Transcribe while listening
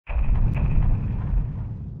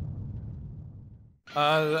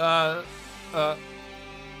Uh, uh,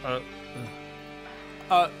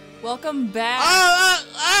 uh, Welcome back.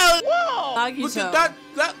 Whoa! Nagito.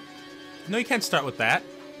 That. No, you can't start with that.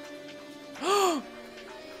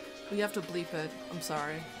 We have to bleep it. I'm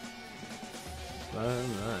sorry. What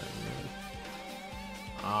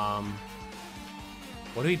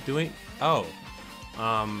are we doing? Oh,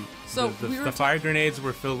 So the fire grenades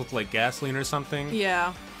were filled with like gasoline or something.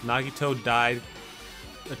 Yeah. Nagito died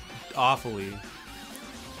awfully.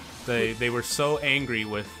 They were so angry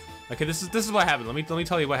with. Okay, this is what happened. Let me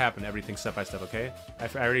tell you what happened. Everything step by step. Okay, I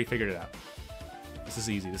already figured it out. This is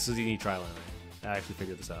easy. This is easy trial and error. I actually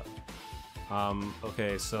figured this out.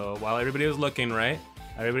 Okay, so while everybody was looking, right?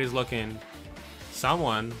 Everybody's looking.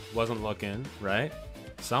 Someone wasn't looking, right?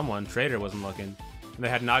 Someone, Trader, wasn't looking. And they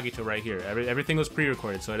had Nagito right here. Everything was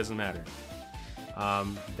pre-recorded, so it doesn't matter.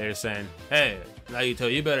 They're saying, "Hey, Nagito,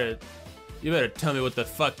 you better tell me what the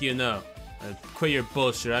fuck you know. Quit your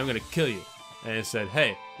bullshit. I'm gonna kill you." And it said,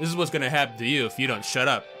 "Hey, this is what's gonna happen to you if you don't shut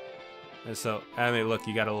up." And so, I mean, look,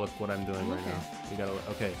 you gotta look what I'm doing right now. You gotta look,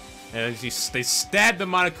 okay. And they stabbed the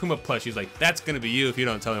Monokuma plush. He's like, "That's gonna be you if you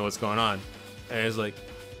don't tell me what's going on." And he's like,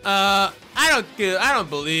 I don't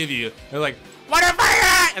believe you." They're like,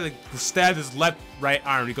 "Motherfucker!" And they stabbed his right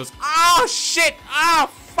arm. He goes, "Oh shit! Oh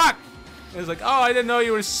fuck!" And he's like, "Oh, I didn't know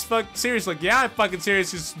you were serious." Like, "Yeah, I'm fucking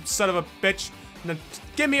serious, you son of a bitch. Now,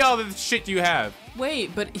 give me all the shit you have."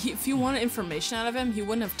 Wait, but if you wanted information out of him, he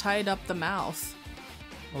wouldn't have tied up the mouth.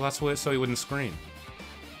 Well, that's what, so he wouldn't scream.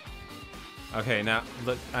 Okay, now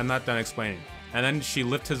look, I'm not done explaining. And then she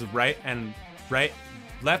lifted his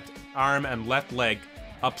left arm and left leg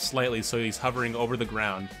up slightly, so he's hovering over the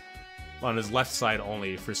ground on his left side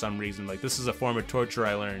only for some reason. Like, this is a form of torture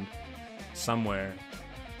I learned somewhere.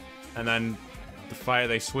 And then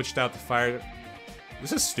they switched out the fire.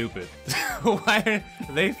 This is stupid. Why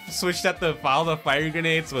they switched out all the fire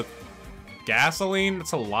grenades with gasoline?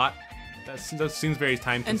 That's a lot. That seems very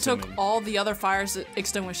time consuming. And took all the other fire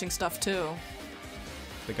extinguishing stuff too.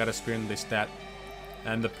 They got a spear and they stat.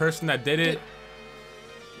 And the person that did it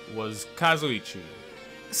was Kazuichi.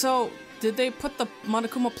 So, did they put the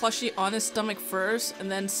Monokuma plushie on his stomach first and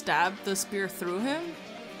then stab the spear through him?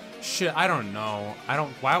 Shit, I don't know.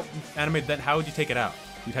 Why animate that? How would you take it out?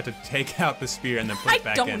 You'd have to take out the spear and then put it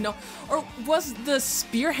back in. I don't know. Or was the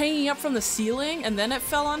spear hanging up from the ceiling and then it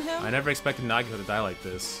fell on him? I never expected Nagito to die like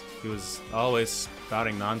this. He was always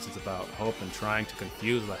spouting nonsense about hope and trying to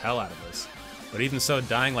confuse the hell out of us. But even so,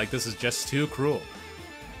 dying like this is just too cruel.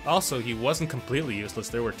 Also, he wasn't completely useless.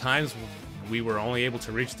 There were times we were only able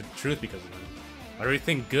to reach the truth because of him. But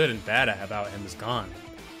everything good and bad about him is gone.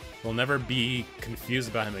 We'll never be confused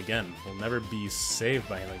about him again. We'll never be saved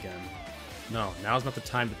by him again. No, now's not the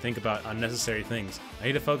time to think about unnecessary things. I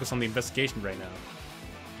need to focus on the investigation right now.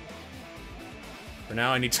 For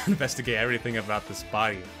now, I need to investigate everything about this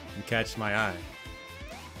body and catch my eye.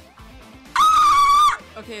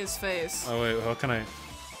 Okay, his face. Oh wait, what can I...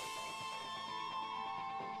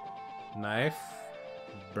 Knife.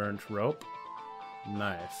 Burnt rope.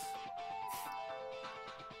 Knife.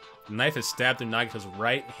 The knife is stabbed through Nagito's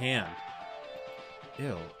right hand.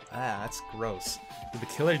 Ew. That's gross. Did the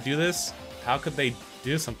killer do this? How could they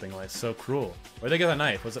do something like so cruel? Where'd they get the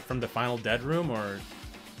knife? Was it from the final dead room or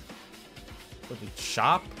the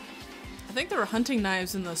shop? I think there were hunting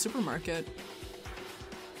knives in the supermarket.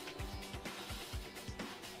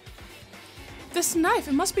 This knife,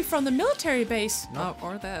 it must be from the military base. Nope. Oh,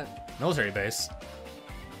 or that. Military base.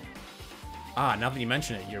 Ah, now that you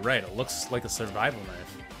mention it, you're right. It looks like a survival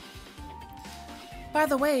knife. By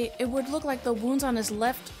the way, it would look like the wounds on his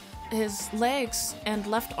legs and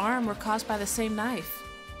left arm were caused by the same knife.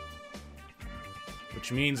 Which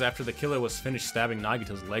means after the killer was finished stabbing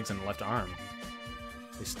Nagito's legs and left arm,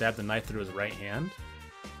 they stabbed the knife through his right hand.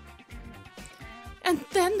 And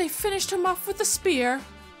then they finished him off with a spear.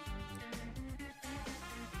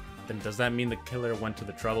 Then does that mean the killer went to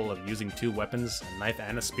the trouble of using two weapons, a knife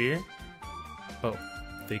and a spear? But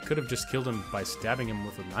they could have just killed him by stabbing him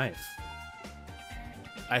with a knife.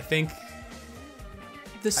 I think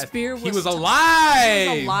the spear was... He was alive!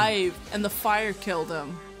 He was alive, and the fire killed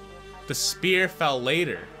him. The spear fell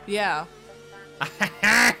later. Yeah.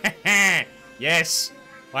 Yes!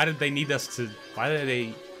 Why did they need us to... Why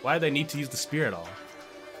did they need to use the spear at all?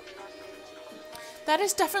 That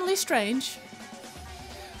is definitely strange.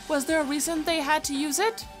 Was there a reason they had to use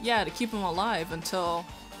it? Yeah, to keep him alive until...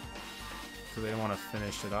 So they didn't want to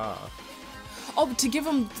finish it off. Oh, to give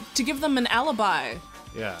them an alibi.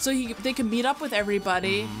 Yeah. So they could meet up with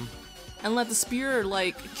everybody and let the spear,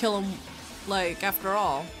 like, kill him, like, after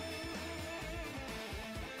all.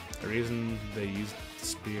 The reason they used the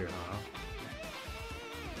spear, huh?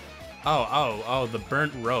 Oh, the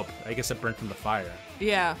burnt rope. I guess it burnt from the fire.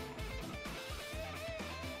 Yeah.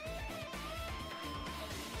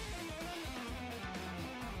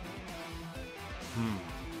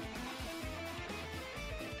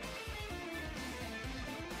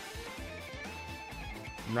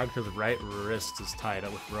 Nagito's right wrist is tied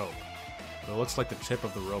up with rope, but it looks like the tip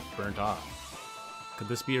of the rope burnt off. Could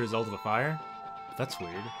this be a result of the fire? That's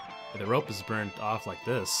weird. If the rope is burnt off like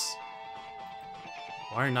this,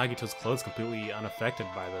 why are Nagito's clothes completely unaffected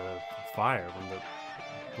by the fire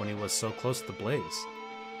when he was so close to the blaze?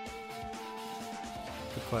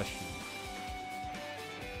 Good question.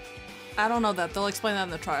 I don't know that. They'll explain that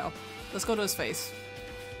in the trial. Let's go to his face.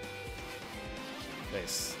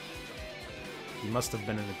 Face. He must have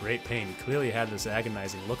been in great pain. He clearly had this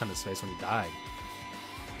agonizing look on his face when he died.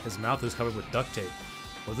 His mouth was covered with duct tape.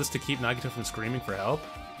 Was this to keep Nagito from screaming for help?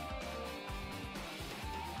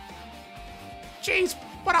 Jeez,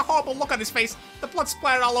 what a horrible look on his face. The blood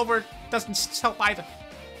splattered all over doesn't help either.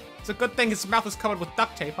 It's a good thing his mouth is covered with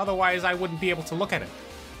duct tape, otherwise I wouldn't be able to look at it.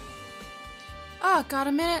 Ah, got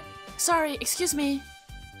a minute? Sorry, excuse me.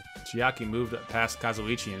 Chiaki moved past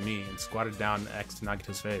Kazuichi and me and squatted down next to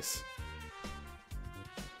Nagito's face.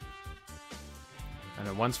 And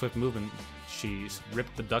in one swift movement, she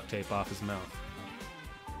ripped the duct tape off his mouth.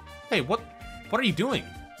 Hey, what are you doing?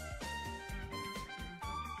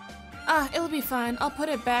 Ah, it'll be fine. I'll put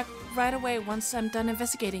it back right away once I'm done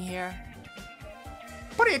investigating here.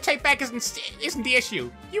 Putting the tape back isn't the issue.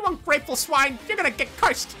 You ungrateful swine, you're gonna get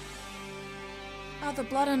cursed. Oh, the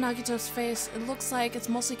blood on Nagito's face. It looks like it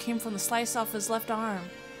mostly came from the slice off his left arm.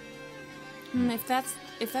 If that's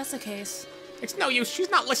the case. It's no use, she's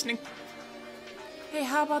not listening. Hey,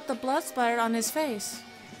 how about the blood splattered on his face?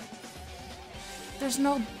 There's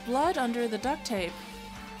no blood under the duct tape.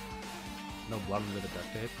 No blood under the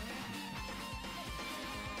duct tape?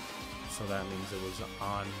 So that means it was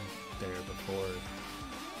on there before.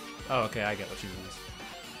 Oh, okay, I get what she means.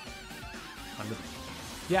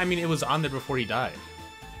 Yeah, I mean, it was on there before he died.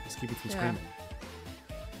 Just keep it from screaming.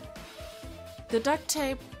 The duct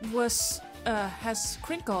tape has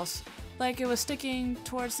crinkles, like it was sticking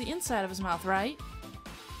towards the inside of his mouth, right?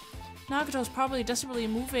 Nagito's probably desperately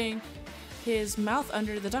moving his mouth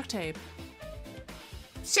under the duct tape.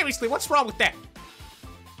 Seriously, what's wrong with that?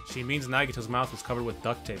 She means Nagito's mouth was covered with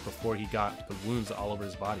duct tape before he got the wounds all over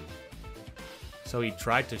his body. So he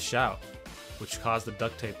tried to shout, which caused the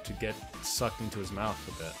duct tape to get sucked into his mouth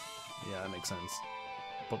a bit. Yeah, that makes sense.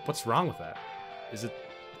 But what's wrong with that?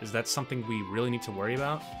 Is that something we really need to worry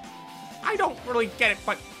about? I don't really get it,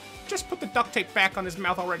 but just put the duct tape back on his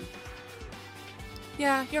mouth already.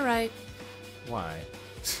 Yeah, you're right. Why?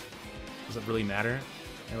 Does it really matter?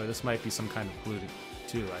 Anyway, this might be some kind of clue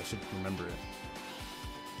too. I should remember it.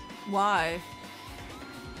 Why?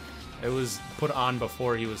 It was put on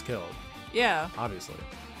before he was killed. Yeah. Obviously.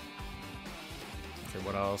 Okay,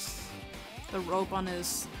 what else? The rope on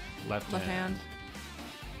his left hand.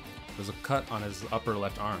 There's a cut on his upper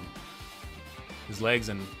left arm. His legs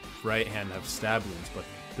and right hand have stab wounds, but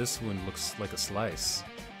this wound looks like a slice.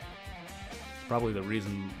 Probably the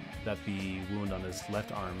reason that the wound on his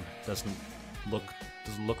left arm doesn't look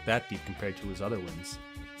that deep compared to his other wounds.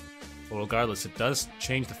 Well, regardless, it does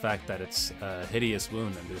change the fact that it's a hideous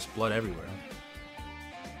wound and there's blood everywhere.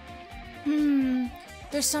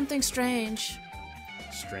 There's something strange.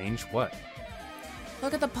 Strange? What?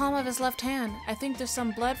 Look at the palm of his left hand. I think there's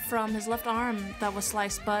some blood from his left arm that was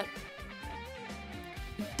sliced, but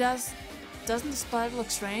doesn't this blood look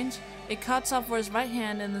strange? It cuts off where his right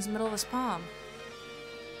hand in the middle of his palm.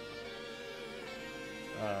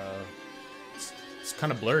 It's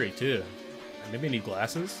kind of blurry too. Maybe I need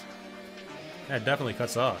glasses? Yeah, it definitely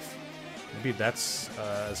cuts off. Maybe that's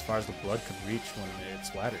as far as the blood could reach when it's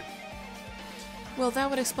splattered. Well, that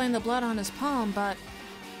would explain the blood on his palm, but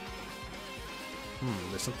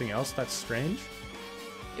there's something else that's strange?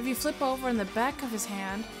 if you flip over in the back of his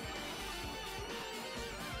hand,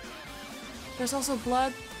 there's also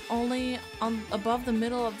blood only above the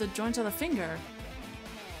middle of the joints of the finger.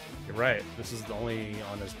 You're right. This is only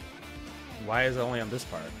on his... Why is it only on this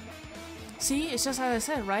part? See, it's just as I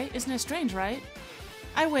said, right? Isn't it strange, right?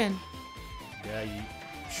 I win. Yeah,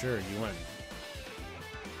 sure, you win.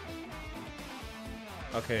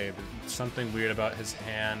 Okay, there's something weird about his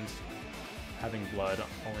hand having blood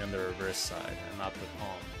only on the reverse side and not the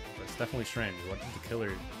palm. That's definitely strange. What did the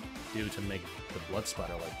killer do to make the blood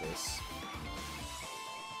splatter like this?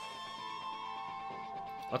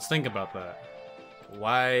 Let's think about that.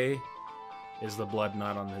 Why is the blood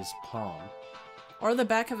not on his palm? Or the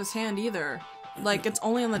back of his hand either. Like, it's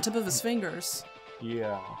only on the tip of his fingers.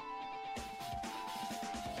 Yeah.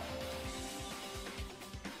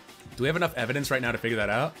 Do we have enough evidence right now to figure that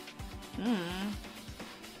out?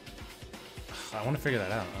 I want to figure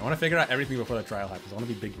that out. I want to figure out everything before the trial happens. I want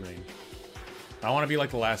to be big brain. I want to be like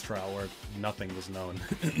the last trial where nothing was known.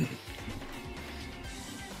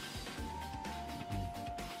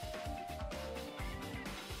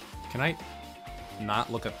 Can I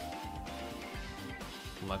not look at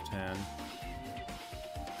left hand?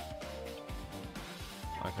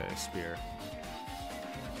 Okay, spear.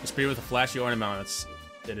 A spear with a flashy ornament.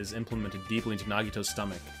 It is implemented deeply into Nagito's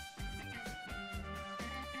stomach.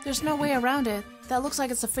 There's no way around it. That looks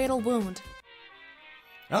like it's a fatal wound.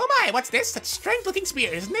 Oh my, what's this? Such strange-looking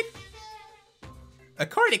spear, isn't it? A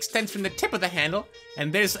cord extends from the tip of the handle,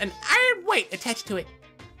 and there's an iron weight attached to it.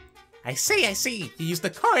 I see. You use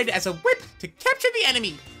the cord as a whip to capture the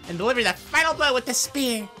enemy and deliver the final blow with the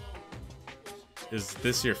spear. Is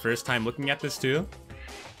this your first time looking at this too?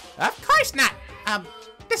 Of course not.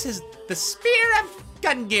 This is the spear of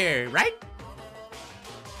gun gear, right?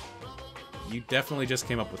 You definitely just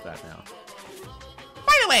came up with that now.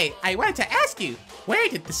 By the way, I wanted to ask you, where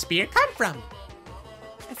did the spear come from?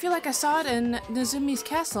 I feel like I saw it in Nozumi's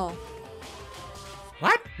castle.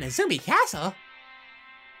 What? Nezumi Castle?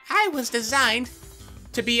 I was designed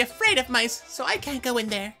to be afraid of mice, so I can't go in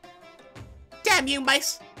there. Damn you,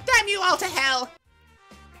 mice! Damn you all to hell!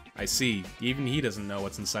 I see. Even he doesn't know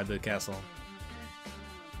what's inside the castle.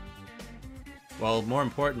 Well, more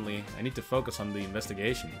importantly, I need to focus on the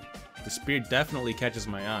investigation. The spear definitely catches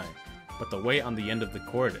my eye, but the weight on the end of the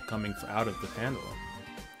cord coming out of the handle.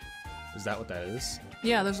 Is that what that is?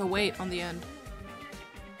 Yeah, there's a weight on the end.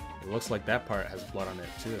 It looks like that part has blood on it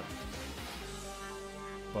too.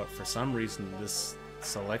 But for some reason, this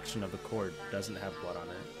selection of the cord doesn't have blood on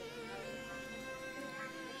it.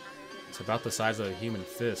 It's about the size of a human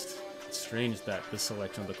fist. It's strange that this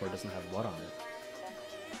selection of the cord doesn't have blood on it.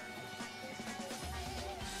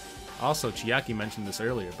 Also, Chiaki mentioned this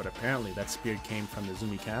earlier, but apparently that spear came from the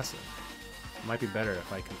Nezumi Castle. It might be better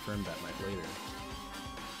if I confirm that later.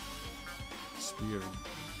 Spear of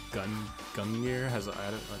Gungnir has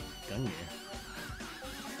added Gungnir.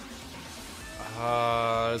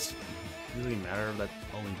 Does it really matter that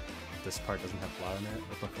only this part doesn't have blood on it?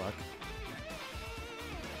 What the fuck?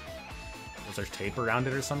 Was there tape around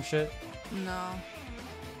it or some shit? No.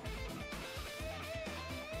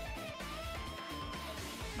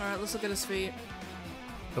 Alright, let's look at his feet.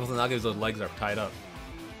 Both Naga's legs are tied up.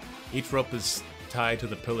 Each rope is tied to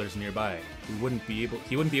the pillars nearby. He wouldn't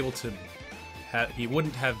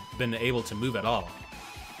have been able to move at all.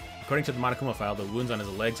 According to the Monokuma file, the wounds on his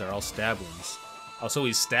legs are all stab wounds. Also,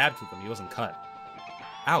 he's stabbed with them, he wasn't cut.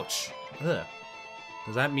 Ouch. Ugh.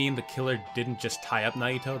 Does that mean the killer didn't just tie up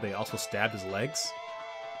Naito, they also stabbed his legs?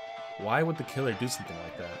 Why would the killer do something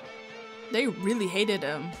like that? They really hated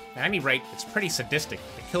him. At any rate, it's pretty sadistic.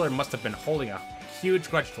 The killer must have been holding a huge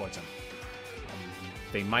grudge towards him.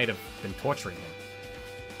 They might have been torturing him.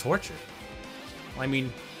 Torture? Well, I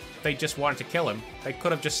mean, if they just wanted to kill him, they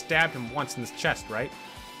could have just stabbed him once in his chest, right?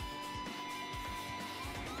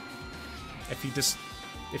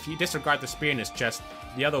 If you disregard the spear in his chest,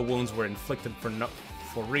 the other wounds were inflicted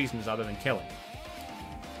for reasons other than killing.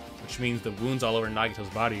 Which means the wounds all over Nagito's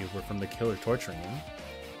body were from the killer torturing him.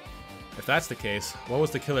 If that's the case, what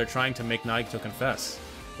was the killer trying to make Nagito confess?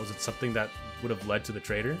 Was it something that would have led to the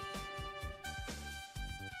traitor?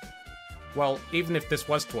 Well, even if this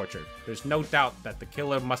was torture, there's no doubt that the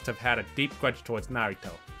killer must have had a deep grudge towards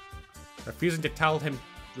Naruto.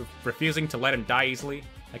 Refusing to let him die easily,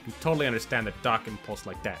 I can totally understand a dark impulse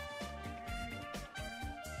like that.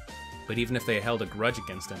 But even if they held a grudge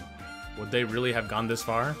against him, would they really have gone this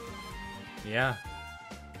far? Yeah.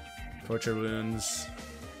 Torture wounds.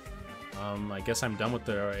 I guess I'm done with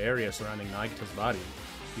the area surrounding Nagito's body.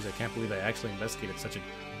 Jeez, I can't believe I actually investigated such a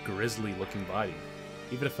grisly-looking body.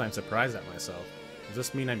 Even if I'm surprised at myself. Does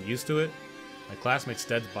this mean I'm used to it? My classmate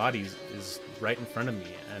Stead's body is right in front of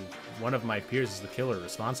me, and one of my peers is the killer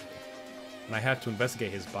responsible. And I have to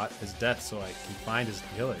investigate his death so I can find his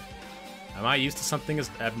killer. Am I used to something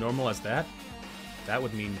as abnormal as that? That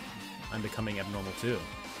would mean I'm becoming abnormal too.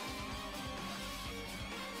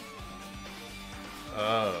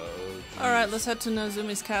 Oh. Alright, let's head to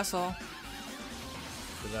Nozumi's castle.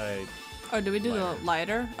 Oh, did we do the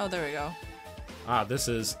lighter? Oh, there we go. Ah, this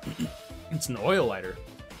is... it's an oil lighter.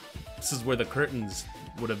 This is where the curtains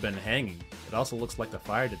would have been hanging. It also looks like the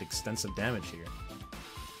fire did extensive damage here.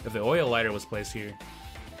 If the oil lighter was placed here...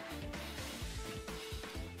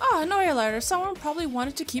 Oh, an oil lighter. Someone probably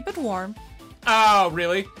wanted to keep it warm. Oh,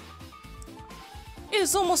 really? It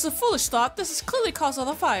is almost a foolish thought. This is clearly cause of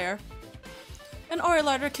the fire. An oil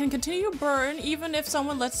lighter can continue to burn even if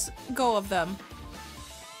someone lets go of them.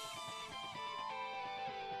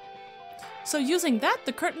 So using that,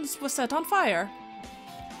 the curtains was set on fire.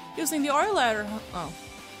 Using the oil ladder. Oh.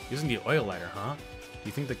 Using the oil lighter, huh?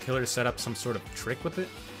 You think the killer set up some sort of trick with it?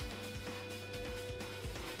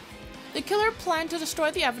 The killer planned to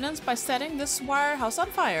destroy the evidence by setting this wire house on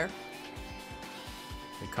fire.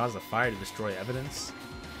 They caused a fire to destroy evidence?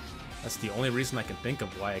 That's the only reason I can think of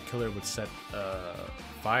why a killer would set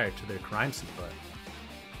fire to their crime scene, but...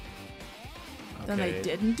 Then they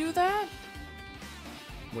didn't do that?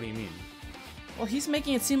 What do you mean? Well, he's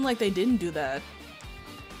making it seem like they didn't do that.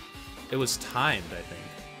 It was timed, I think,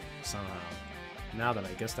 somehow. Now then,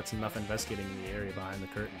 I guess that's enough investigating in the area behind the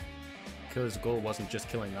curtain. The killer's goal wasn't just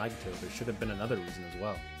killing Nagito, there should have been another reason as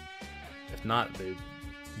well. If not, they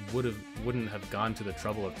wouldn't have gone to the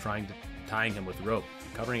trouble of tying him with rope,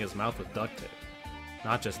 covering his mouth with duct tape.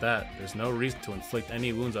 Not just that, there's no reason to inflict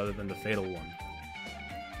any wounds other than the fatal one.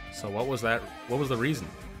 So what was the reason?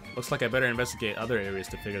 Looks like I better investigate other areas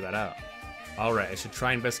to figure that out. Alright, I should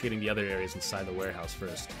try investigating the other areas inside the warehouse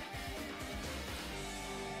first.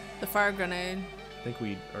 The fire grenade. I think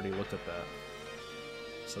we already looked at that.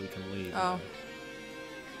 So we can leave. Oh.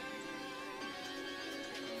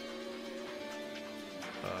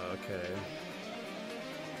 Okay.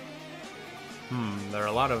 There are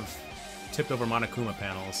a lot of tipped over Monokuma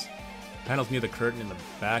panels. Panels near the curtain in the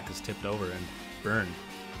back is tipped over and burned.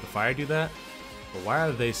 Did the fire do that? But why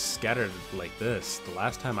are they scattered like this? The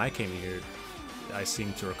last time I came here, I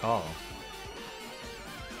seem to recall.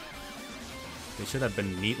 They should have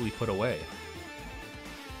been neatly put away.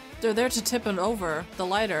 They're there to tip it over, the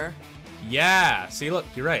lighter. Yeah! See, look,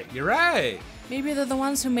 you're right. You're right! Maybe they're the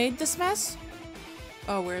ones who made this mess?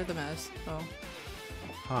 Oh, we're the mess. Oh.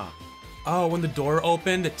 Huh. Oh, when the door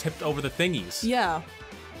opened, it tipped over the thingies. Yeah.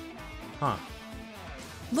 Huh.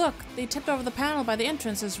 Look, they tipped over the panel by the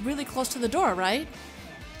entrance is really close to the door, right?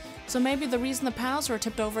 So maybe the reason the panels were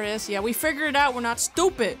tipped over is, yeah, we figured it out, we're not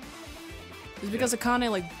stupid! It's because Akane,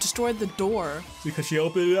 like, destroyed the door. Because she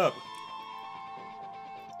opened it up.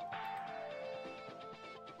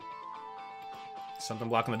 Something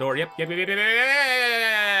blocking the door. Yep.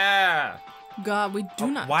 God, we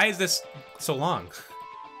do not... Why is this so long?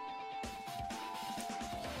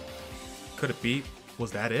 Could it be?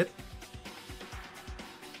 Was that it?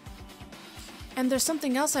 And there's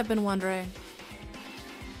something else I've been wondering.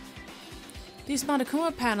 These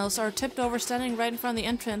Monokuma panels are tipped over standing right in front of the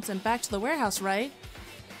entrance and back to the warehouse, right?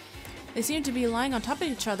 They seem to be lying on top of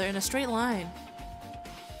each other in a straight line.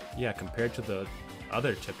 Yeah, compared to the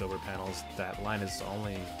other tipped over panels, that line is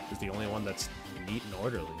the only one that's neat and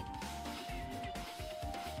orderly.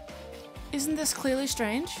 Isn't this clearly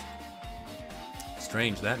strange?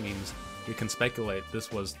 Strange, that means we can speculate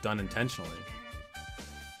this was done intentionally.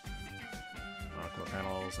 Aqua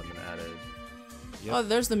panels have been added. Yep. Oh,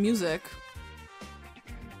 there's the music.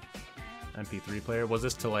 MP3 player? Was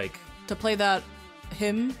this to like... To play that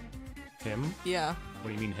hymn? Him? Yeah. What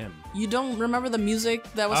do you mean him? You don't remember the music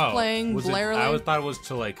that was playing blarily? I always thought it was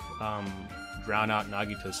to like drown out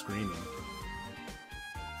Nagito screaming.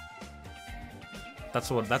 That's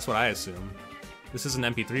what I assume. This is an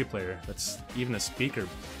MP3 player. That's even a speaker.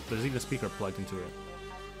 There's even a speaker plugged into it.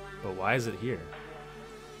 But why is it here?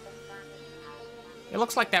 It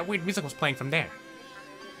looks like that weird music was playing from there.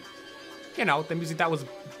 You know, the music that was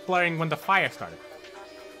blaring when the fire started.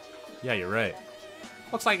 Yeah, you're right.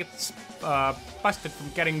 Looks like it's busted from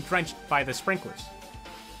getting drenched by the sprinklers.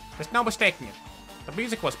 There's no mistaking it. The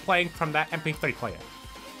music was playing from that MP3 player.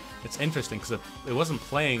 It's interesting because it wasn't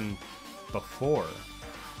playing before.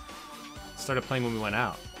 It started playing when we went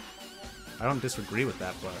out. I don't disagree with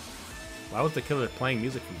that, but why was the killer playing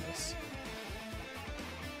music from this?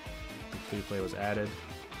 MP3 player was added.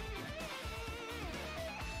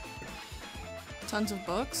 Tons of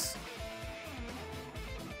books.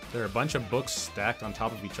 There are a bunch of books stacked on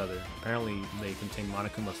top of each other. Apparently, they contain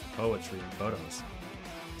Monokuma's poetry and photos.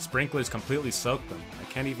 Sprinklers completely soaked them. I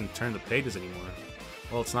can't even turn the pages anymore.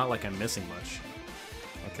 Well, it's not like I'm missing much.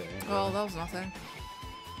 Okay. Well, that was nothing.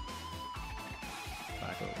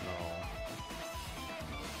 I don't know.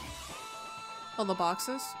 Oh, the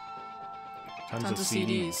boxes? Tons of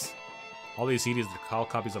CDs. All these CDs are call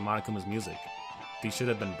copies of Monokuma's music. These should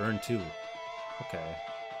have been burned too. Okay.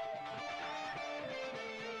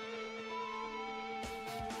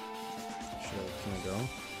 Can I go?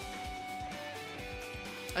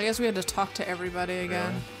 I guess we had to talk to everybody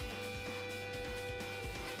again. Really?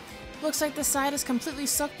 Looks like the side is completely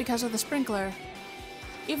soaked because of the sprinkler.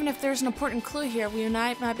 Even if there's an important clue here, we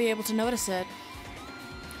might be able to notice it.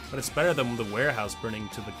 But it's better than the warehouse burning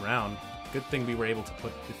to the ground. Good thing we were able to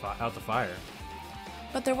put out the fire.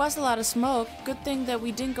 But there was a lot of smoke. Good thing that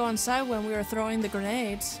we didn't go inside when we were throwing the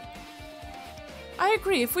grenades. I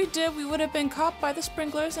agree. If we did, we would have been caught by the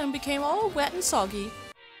sprinklers and became all wet and soggy.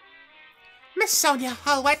 Miss Sonia,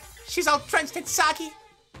 all wet. She's all drenched and soggy.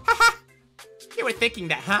 Haha. You were thinking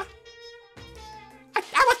that, huh?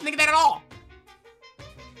 I wasn't thinking that at all.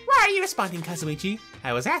 Why are you responding, Kazuichi?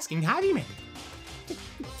 I was asking how you meant it.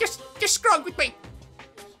 You're screwing with me.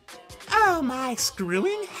 Oh my,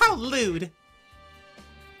 screwing? How lewd.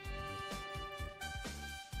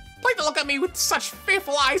 Please don't look at me with such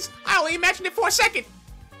fearful eyes. I only imagined it for a second.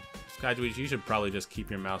 Kazuichi, you should probably just keep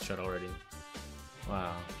your mouth shut already.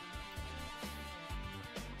 Wow.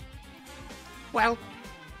 Well,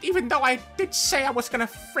 even though I did say I was gonna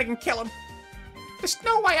friggin' kill him, there's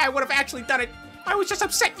no way I would have actually done it. I was just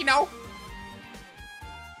upset, you know.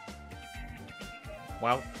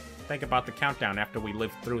 Well, think about the countdown after we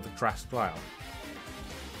live through the trial.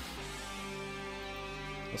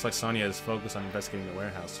 Looks like Sonia is focused on investigating the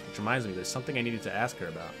warehouse, which reminds me, there's something I needed to ask her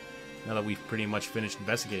about. Now that we've pretty much finished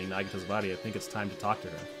investigating Nagito's body, I think it's time to talk to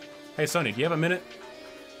her. Hey Sonia, do you have a minute?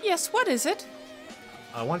 Yes, what is it?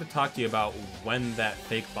 I wanted to talk to you about when that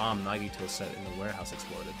fake bomb Nagito set in the warehouse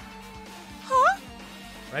exploded. Huh?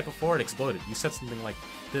 Right before it exploded, you said something like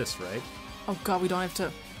this, right? Oh god, we don't have to...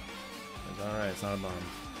 It's alright, it's not a bomb.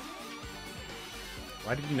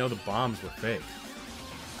 Why did you know the bombs were fake?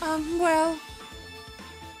 Well...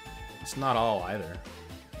 It's not all either.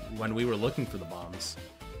 When we were looking for the bombs,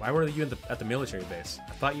 why were you at the military base?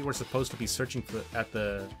 I thought you were supposed to be searching at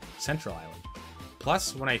the Central Island.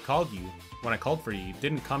 Plus, when I called for you, you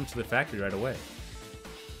didn't come to the factory right away.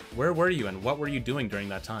 Where were you and what were you doing during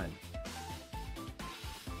that time?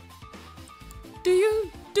 Do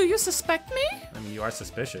you suspect me? I mean, you are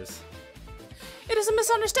suspicious. It is a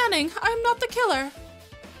misunderstanding. I am not the killer.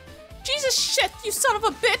 Jesus shit, you son of a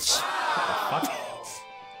bitch! What the fuck?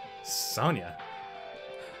 Sonia.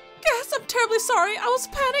 Yes, I'm terribly sorry. I was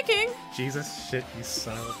panicking. Jesus shit, you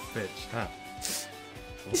son of a bitch, huh?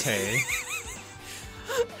 Okay.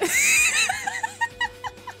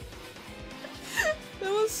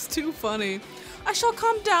 That was too funny. I shall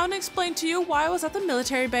calm down and explain to you why I was at the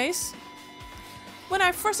military base. When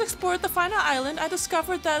I first explored the final island, I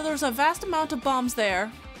discovered that there was a vast amount of bombs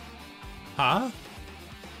there. Huh?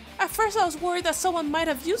 At first, I was worried that someone might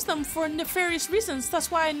have used them for nefarious reasons.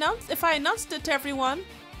 That's why I announced it to everyone.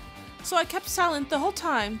 So I kept silent the whole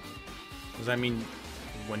time. Does that mean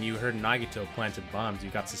when you heard Nagito planted bombs,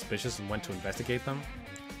 you got suspicious and went to investigate them?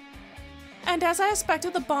 And as I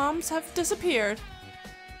expected, the bombs have disappeared.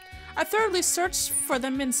 I thoroughly searched for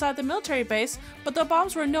them inside the military base, but the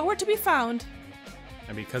bombs were nowhere to be found.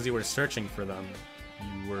 And because you were searching for them,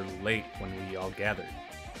 you were late when we all gathered.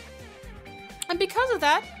 And because of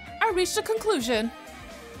that, I reached a conclusion.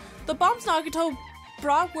 The bombs Nagito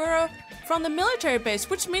brought were from the military base,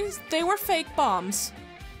 which means they were fake bombs.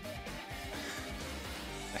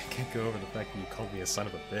 I can't go over the fact that you called me a son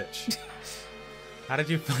of a bitch. How did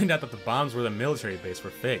you find out that the bombs were the military base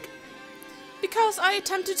were fake? Because I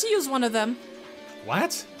attempted to use one of them.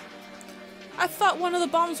 What? I thought one of the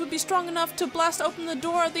bombs would be strong enough to blast open the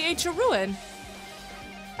door of the ancient ruin.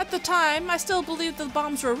 At the time, I still believed the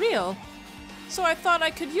bombs were real. So I thought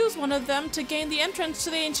I could use one of them to gain the entrance to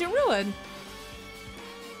the ancient ruin.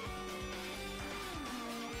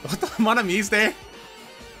 What the mon ami's there?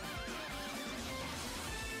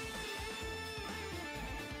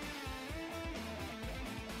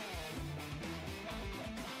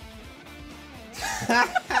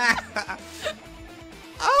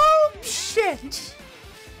 Oh, shit.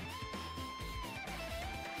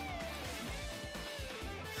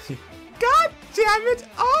 God damn it.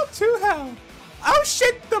 All to hell. Oh,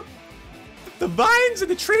 shit. The vines and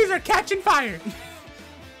the trees are catching fire.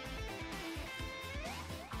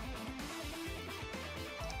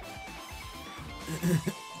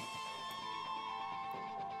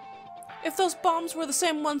 If those bombs were the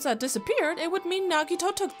same ones that disappeared, it would mean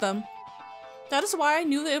Nagito took them. That is why I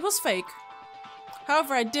knew that it was fake.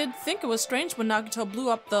 However, I did think it was strange when Nagito blew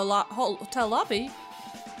up the hotel lobby.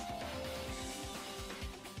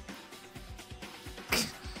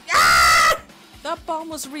 That bomb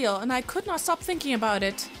was real, and I could not stop thinking about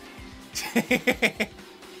it.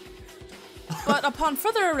 But upon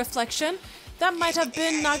further reflection, that might have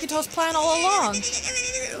been Nagito's plan all along.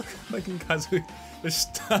 Like in Kazu, they're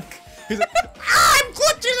stuck. He's like, I'm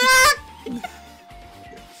glitching.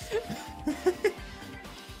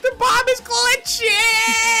 The bomb is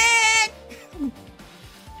glitching.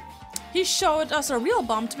 He showed us a real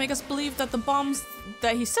bomb to make us believe that the bombs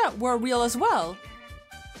that he set were real as well.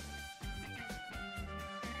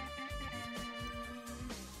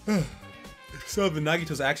 So the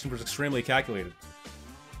Nagito's action was extremely calculated.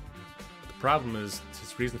 The problem is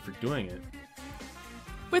his reason for doing it.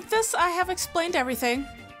 With this, I have explained everything.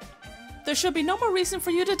 There should be no more reason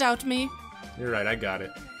for you to doubt me. You're right, I got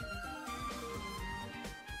it.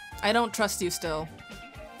 I don't trust you still.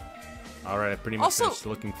 Alright, I pretty much Also- finished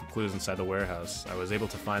looking for clues inside the warehouse. I was able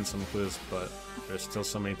to find some clues, but there's still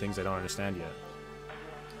so many things I don't understand yet.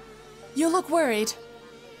 You look worried.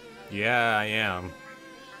 Yeah, I am.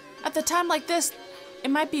 At the time like this,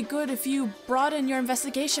 it might be good if you broaden your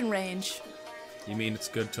investigation range. You mean it's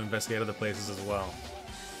good to investigate other places as well?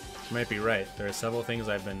 You might be right. There are several things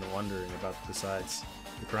I've been wondering about besides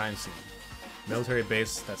the crime scene. Military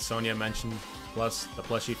base that Sonia mentioned, plus the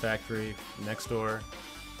Plushie factory next door,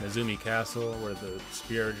 Nezumi Castle, where the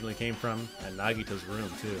spear originally came from, and Nagito's room,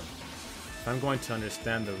 too. If I'm going to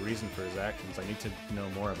understand the reason for his actions, I need to know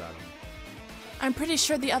more about him. I'm pretty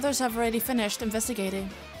sure the others have already finished investigating.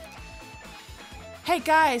 Hey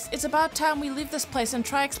guys, it's about time we leave this place and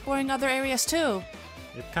try exploring other areas too.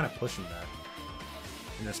 You're kind of pushing that.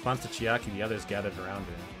 In response to Chiaki, the others gathered around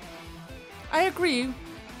her. I agree.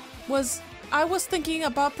 I was thinking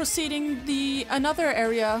about proceeding another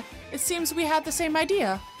area. It seems we had the same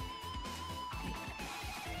idea.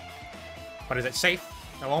 But is it safe?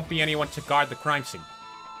 There won't be anyone to guard the crime scene.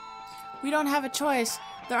 We don't have a choice.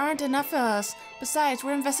 There aren't enough of us. Besides,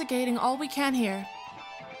 we're investigating all we can here.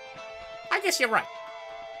 I guess you're right.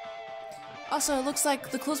 Also, it looks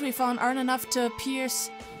like the clues we found aren't enough to piece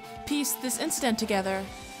this incident together.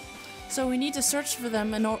 So we need to search for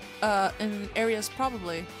them in areas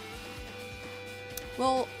probably.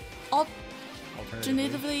 Well,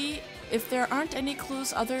 alternatively, if there aren't any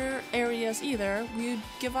clues other areas either, we'd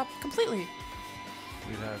give up completely.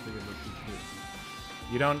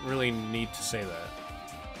 You don't really need to say that.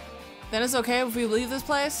 Then it's okay if we leave this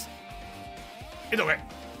place? It's okay.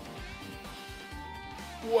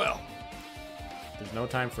 Well, there's no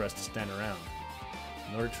time for us to stand around.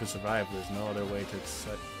 In order to survive, there's no other way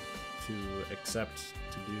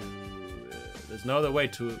there's no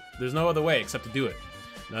other way except to do it.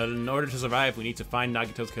 Now, in order to survive, we need to find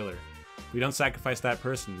Nagito's killer. If we don't sacrifice that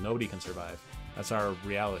person, nobody can survive. That's our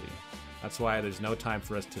reality. That's why there's no time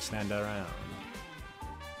for us to stand around.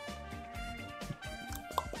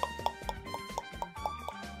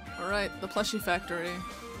 Alright, the plushie factory.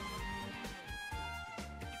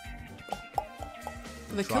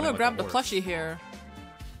 The killer like a grabbed the horse. plushie here.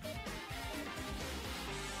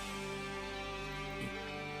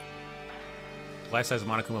 Life-size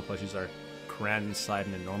Monokuma plushies are crammed inside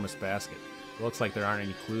an enormous basket. It looks like there aren't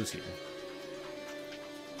any clues here.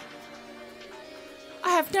 I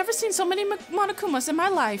have never seen so many Monokumas in my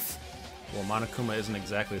life. Well, Monokuma isn't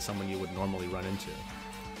exactly someone you would normally run into.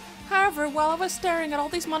 However, while I was staring at all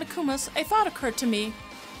these Monokumas, a thought occurred to me.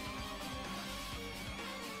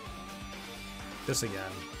 This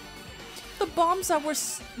again. The bombs that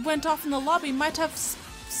went off in the lobby might have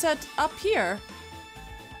set up here.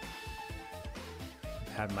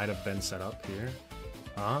 Might have been set up here.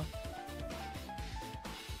 Huh?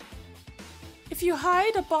 If you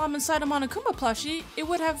hide a bomb inside a Monokuma plushie, it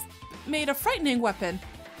would have made a frightening weapon.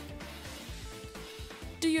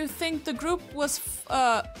 Do you think the group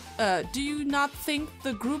do you not think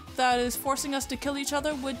the group that is forcing us to kill each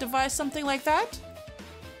other would devise something like that?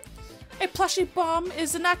 A plushie bomb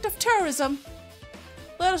is an act of terrorism.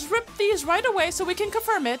 Let us rip these right away so we can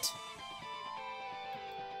confirm it.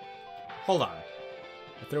 Hold on.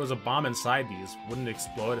 If there was a bomb inside these, wouldn't it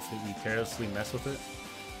explode if we carelessly mess with it?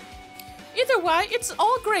 Either way, it's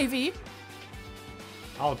all gravy.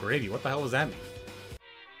 All gravy? What the hell does that mean?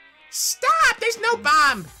 stop! There's no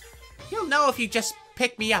bomb! You'll know if you just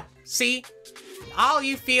pick me up, see? All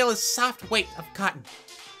you feel is soft weight of cotton.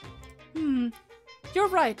 You're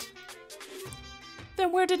right.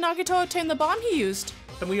 Then where did Nagito obtain the bomb he used?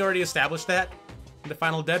 Then we already established that in the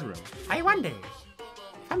final dead room. I wonder.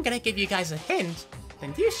 If I'm gonna give you guys a hint,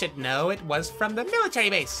 then you should know it was from the military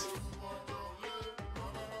base.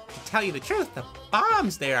 To tell you the truth, the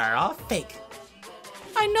bombs there are all fake.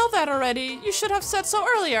 I know that already. You should have said so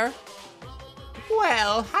earlier.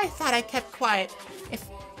 Well, I thought I kept quiet.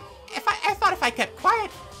 I thought if I kept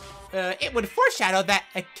quiet, it would foreshadow that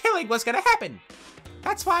a killing was gonna happen.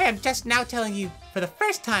 That's why I'm just now telling you for the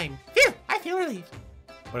first time. Phew, I feel relieved.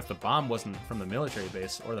 But if the bomb wasn't from the military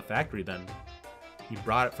base or the factory, then he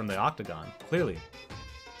brought it from the Octagon, clearly.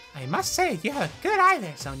 I must say, you have a good eye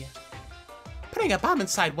there, Sonia. Putting a bomb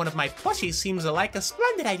inside one of my plushies seems like a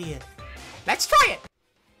splendid idea. Let's try it!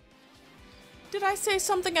 Did I say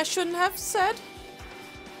something I shouldn't have said?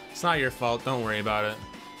 It's not your fault, don't worry about it.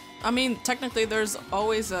 I mean, technically there's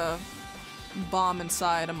always a bomb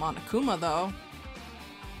inside a Monokuma, though.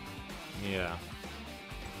 Yeah.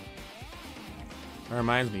 That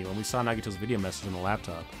reminds me, when we saw Nagito's video message on the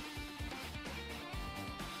laptop.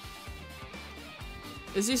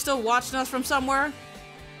 Is he still watching us from somewhere?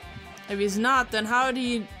 If he's not, then how did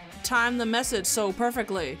he time the message so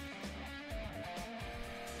perfectly?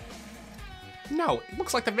 No, it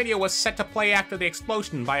looks like the video was set to play after the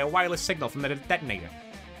explosion by a wireless signal from the detonator.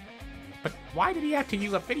 But why did he have to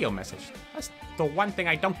use a video message? That's the one thing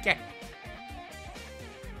I don't get.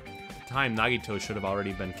 At the time, Nagito should have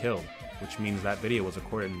already been killed, which means that video was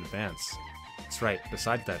recorded in advance. That's right,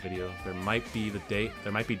 besides that video, there might be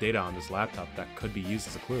data on this laptop that could be used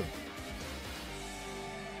as a clue.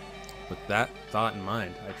 With that thought in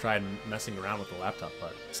mind, I tried messing around with the laptop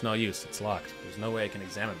part. It's no use, it's locked. There's no way I can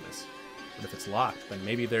examine this. But if it's locked, then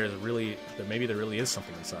maybe there really is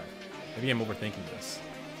something inside. Maybe I'm overthinking this.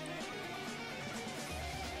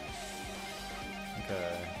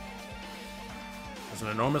 Okay. There's an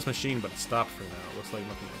enormous machine, but it stopped for now. It looks like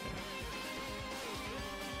nothing like it.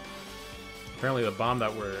 Apparently the bombs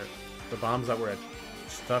that were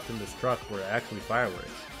stuffed in this truck were actually fireworks.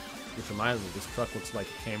 Which reminds me, this truck looks like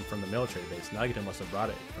it came from the military base. Nagito must have brought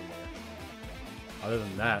it from there. Other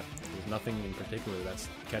than that, there's nothing in particular that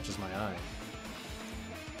catches my eye.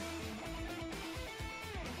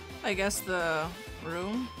 I guess the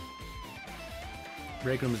room?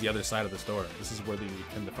 Break room is the other side of the store. This is where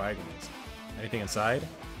the fire gun is. Anything inside?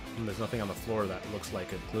 There's nothing on the floor that looks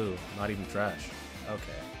like a clue. Not even trash.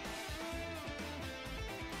 Okay.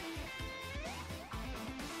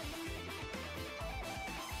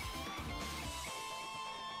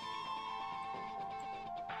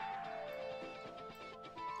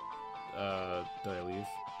 Did I leave?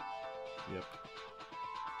 Yep.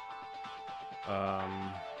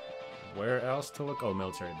 Where else to look? Oh,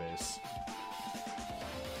 military base.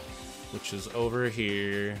 Which is over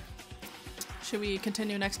here. Should we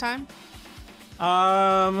continue next time?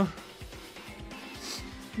 Yeah.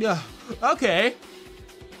 Okay.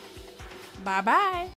 Bye-bye.